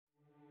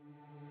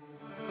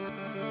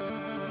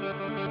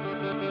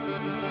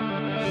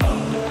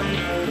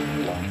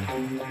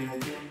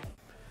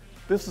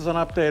This is an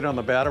update on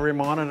the battery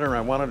monitor.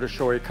 I wanted to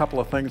show you a couple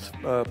of things.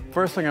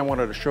 First thing I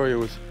wanted to show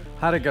you is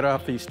how to get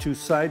off these two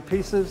side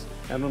pieces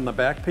and then the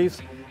back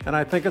piece. And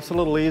I think it's a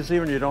little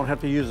easier and you don't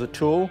have to use a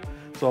tool.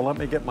 So let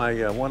me get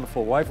my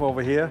wonderful wife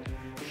over here.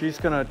 She's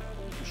gonna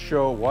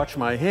watch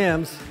my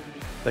hands.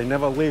 They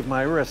never leave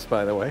my wrist,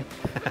 by the way.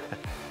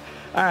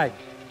 All right,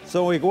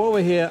 so we go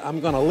over here.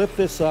 I'm gonna lift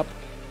this up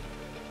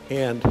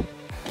and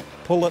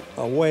pull it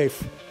away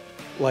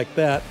like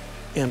that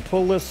and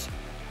pull this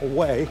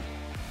away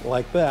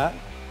like that.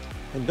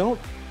 And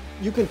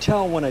you can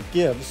tell when it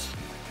gives,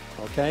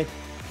 okay?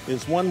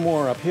 There's one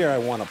more up here I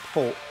want to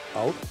pull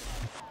out.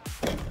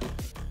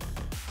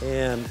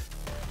 And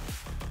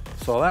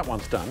so that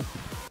one's done.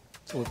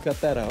 So we've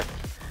got that out.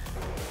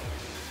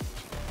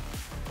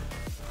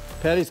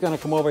 Patty's going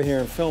to come over here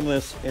and film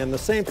this. And the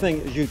same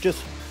thing is you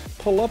just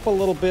pull up a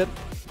little bit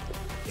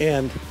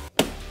and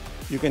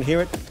you can hear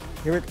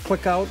it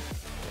click out.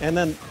 And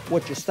then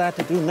what you start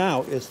to do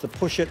now is to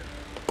push it.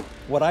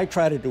 What I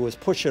try to do is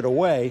push it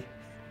away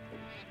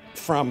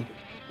from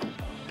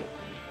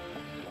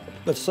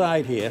the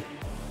side here.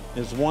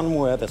 There's one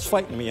more that's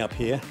fighting me up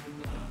here.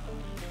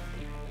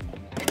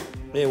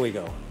 There we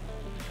go.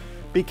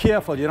 Be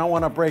careful, you don't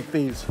want to break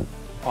these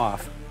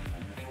off,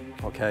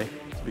 okay?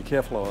 So be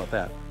careful about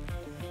that.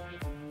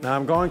 Now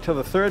I'm going to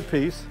the third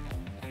piece.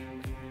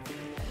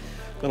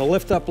 I'm going to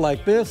lift up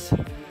like this.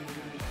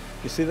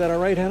 You see that all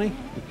right, honey?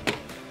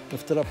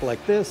 Lift it up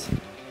like this.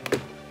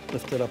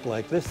 Lift it up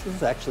like this. This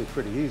is actually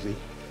pretty easy.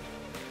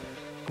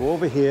 Go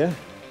over here,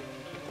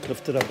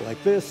 lift it up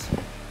like this,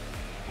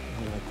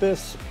 and like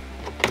this.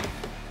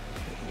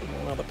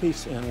 Another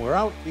piece, and we're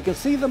out. You can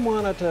see the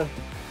monitor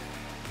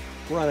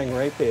running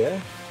right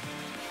there.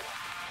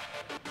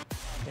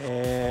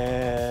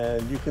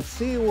 And you can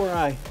see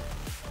where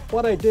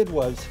what I did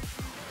was,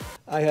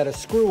 I had a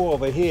screw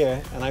over here,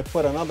 and I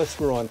put another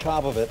screw on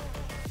top of it,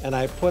 and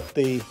I put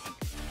the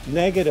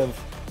negative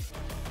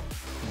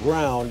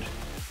ground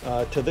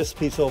to this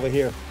piece over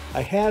here.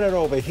 I had it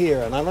over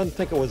here and I didn't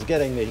think it was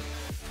getting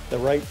the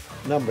right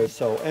numbers.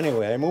 So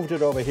anyway, I moved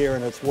it over here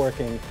and it's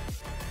working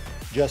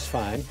just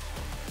fine.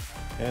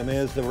 And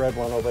there's the red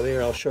one over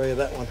there. I'll show you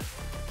that one.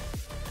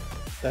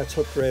 That's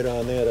hooked right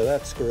on there to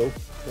that screw.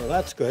 So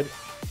that's good.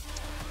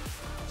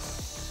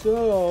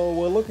 So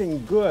we're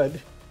looking good.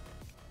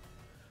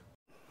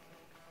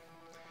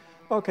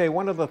 Okay,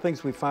 one of the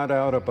things we found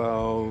out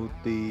about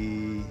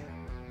the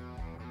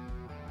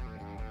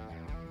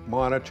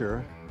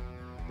monitor,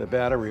 the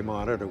battery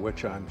monitor,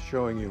 which I'm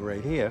showing you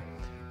right here,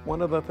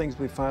 one of the things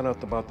we found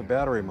out about the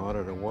battery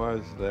monitor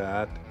was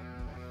that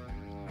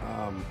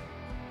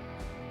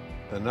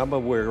the number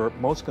we're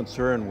most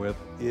concerned with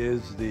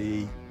is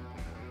the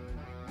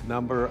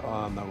number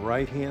on the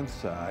right-hand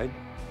side,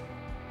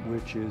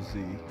 which is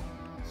the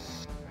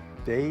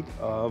state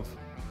of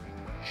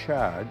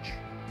charge,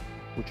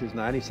 which is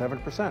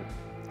 97%.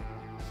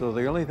 So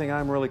the only thing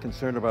I'm really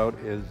concerned about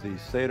is the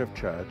state of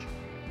charge,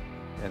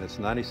 and it's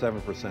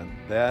 97%.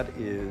 That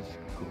is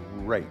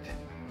great.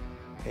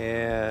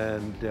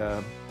 And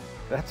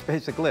that's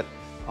basically it.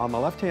 On the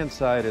left-hand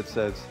side, it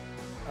says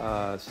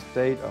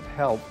state of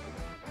health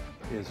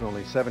is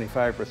only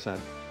 75%.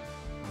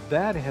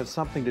 That has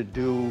something to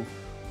do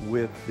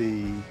with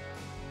the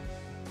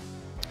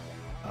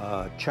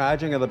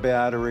charging of the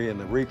battery and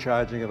the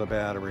recharging of the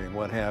battery and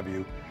what have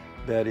you,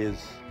 that is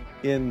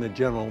in the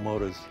General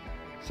Motors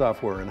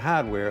software and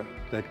hardware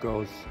that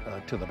goes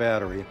to the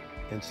battery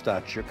and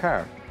starts your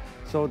car.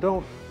 So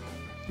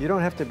you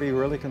don't have to be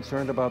really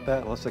concerned about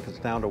that unless it gets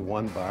down to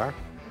 1 bar.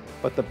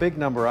 But the big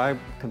number I'm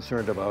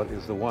concerned about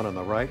is the one on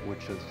the right,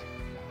 which is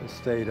the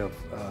state of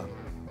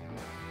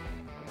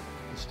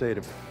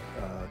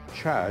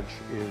charge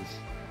is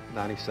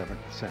 97%,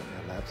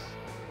 and that's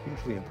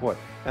hugely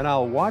important. And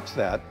I'll watch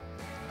that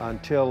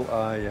until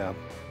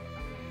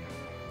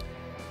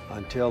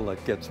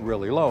it gets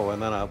really low,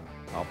 and then I'll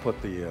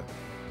put the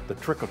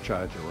trickle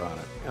charger on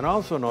it. And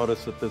also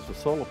notice that there's a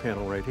solar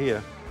panel right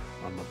here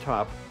on the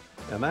top,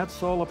 and that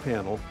solar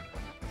panel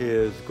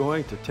is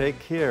going to take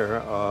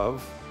care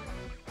of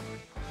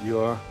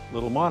your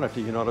little monitor.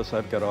 You notice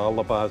I've got all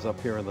the bars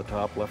up here in the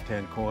top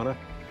left-hand corner,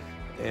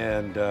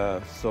 and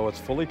so it's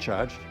fully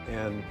charged,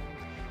 and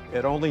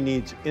it only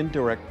needs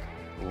indirect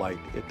light.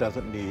 It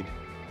doesn't need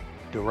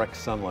direct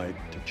sunlight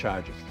to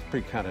charge it. It's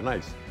pretty kind of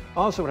nice.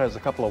 Also, it has a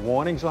couple of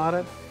warnings on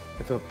it.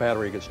 If the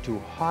battery gets too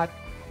hot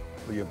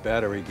or your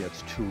battery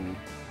gets too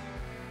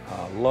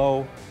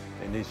low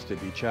and needs to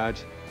be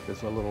charged,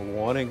 there's a little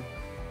warning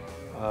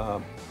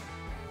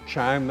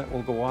chime that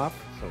will go off,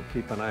 so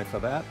keep an eye for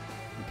that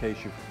in case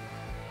you've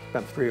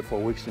spent 3 or 4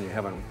 weeks and you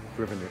haven't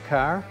driven your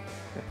car.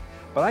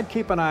 But I'd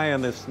keep an eye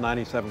on this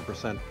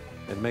 97%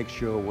 and make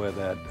sure where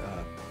that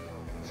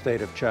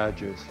state of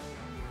charge is.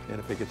 And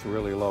if it gets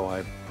really low,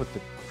 I put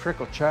the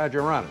trickle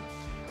charger on it.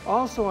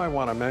 Also, I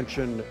want to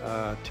mention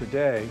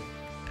today,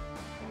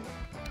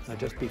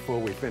 just before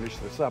we finish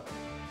this up,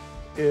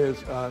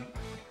 is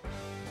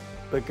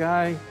the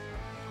guy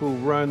who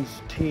runs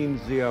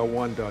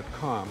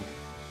teamzr1.com,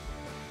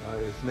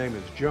 his name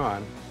is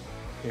John,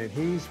 And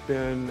he's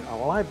been,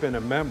 well, I've been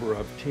a member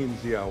of Team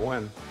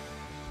ZR1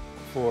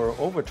 for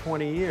over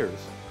 20 years.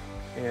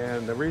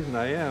 And the reason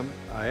I am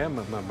a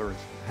member,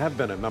 have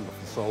been a member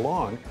for so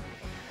long,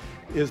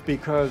 is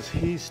because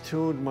he's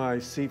tuned my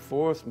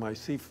C4, my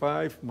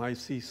C5, my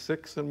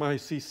C6, and my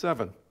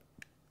C7.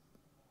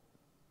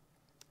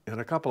 And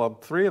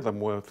three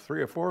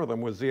or four of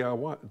them were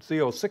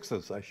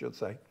Z06s, I should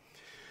say.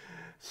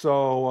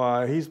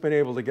 So he's been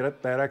able to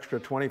get that extra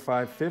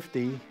 25,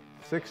 50,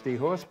 60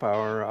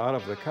 horsepower out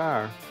of the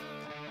car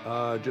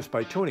just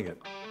by tuning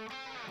it.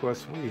 Of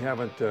course, we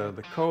haven't,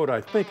 the code I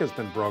think has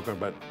been broken,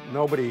 but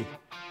nobody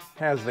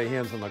has their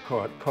hands on the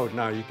code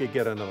now. You could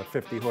get another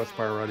 50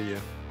 horsepower out of your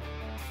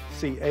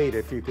C8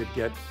 if you could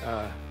get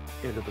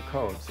into the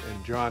codes.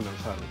 And John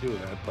knows how to do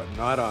that, but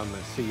not on the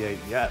C8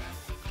 yet.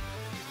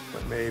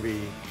 But maybe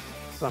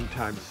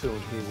sometime soon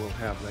he will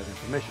have that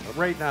information. But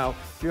right now,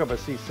 if you have a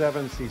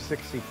C7, C6,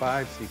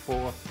 C5,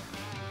 C4,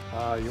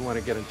 you want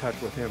to get in touch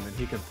with him and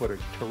he can put a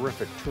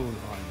terrific tune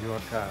on your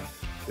car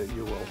that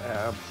you will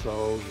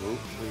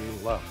absolutely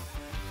love.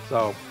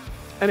 So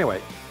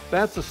anyway,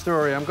 that's the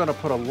story. I'm going to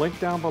put a link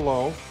down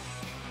below.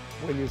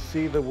 When you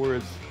see the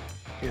words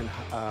in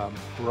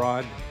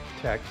broad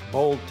text,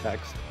 bold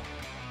text,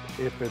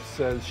 if it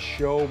says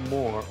show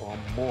more or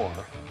more,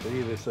 it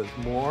either says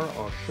more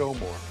or show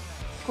more.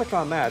 Click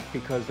on that,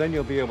 because then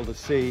you'll be able to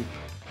see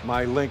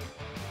my link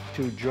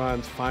to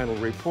John's final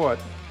report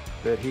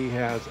that he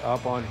has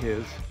up on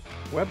his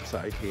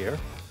website here,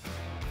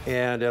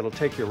 and it'll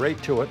take you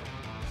right to it,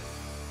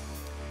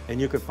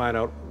 and you can find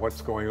out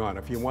what's going on.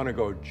 If you want to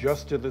go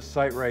just to this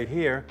site right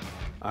here,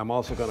 I'm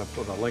also going to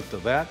put a link to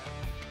that,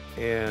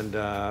 and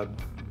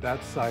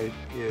that site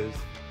is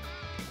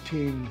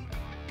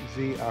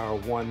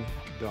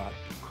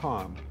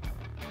teamzr1.com,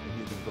 and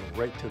you can go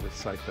right to the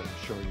site that I'm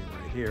showing you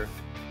right here.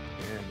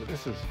 And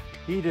this is,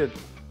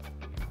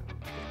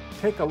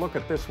 take a look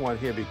at this one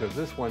here, because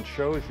this one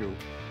shows you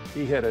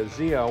he had a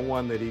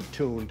ZR1 that he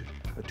tuned,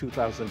 a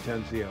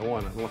 2010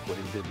 ZR1, and look what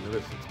he did to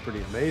this. It's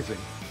pretty amazing.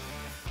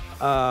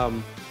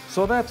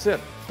 So that's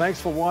it. Thanks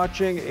for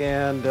watching,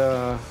 and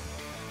I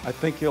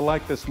think you'll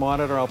like this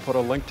monitor. I'll put a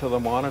link to the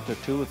monitor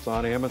too. It's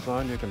on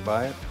Amazon. You can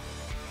buy it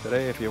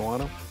today if you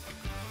want to.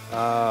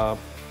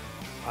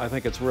 I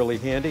think it's really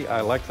handy.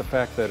 I like the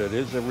fact that it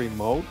is a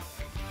remote,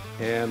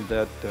 and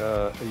that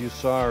you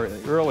saw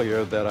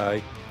earlier that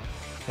I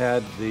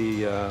had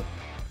the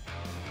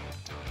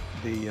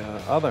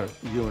other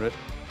unit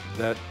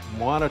that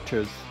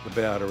monitors the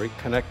battery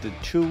connected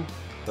to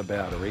the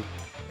battery,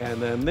 and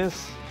then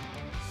this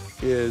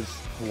is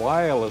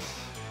wireless,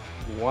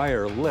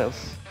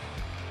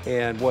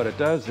 and what it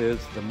does is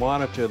the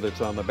monitor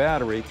that's on the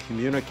battery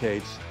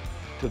communicates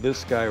to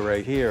this guy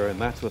right here,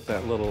 and that's what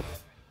that little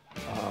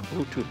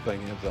Bluetooth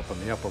thing ends up in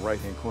the upper right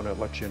hand corner. It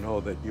lets you know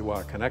that you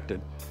are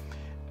connected,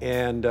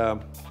 and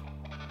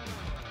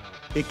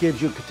it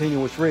gives you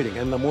continuous reading,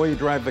 and the more you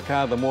drive the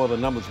car, the more the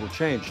numbers will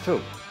change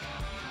too.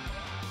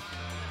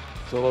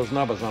 So those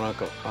numbers aren't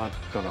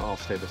going to all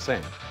stay the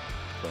same.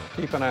 So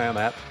keep an eye on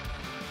that.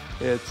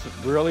 It's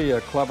really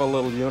a clever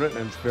little unit,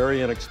 and it's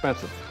very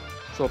inexpensive.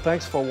 So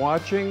thanks for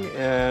watching,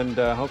 and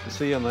hope to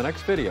see you in the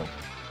next video.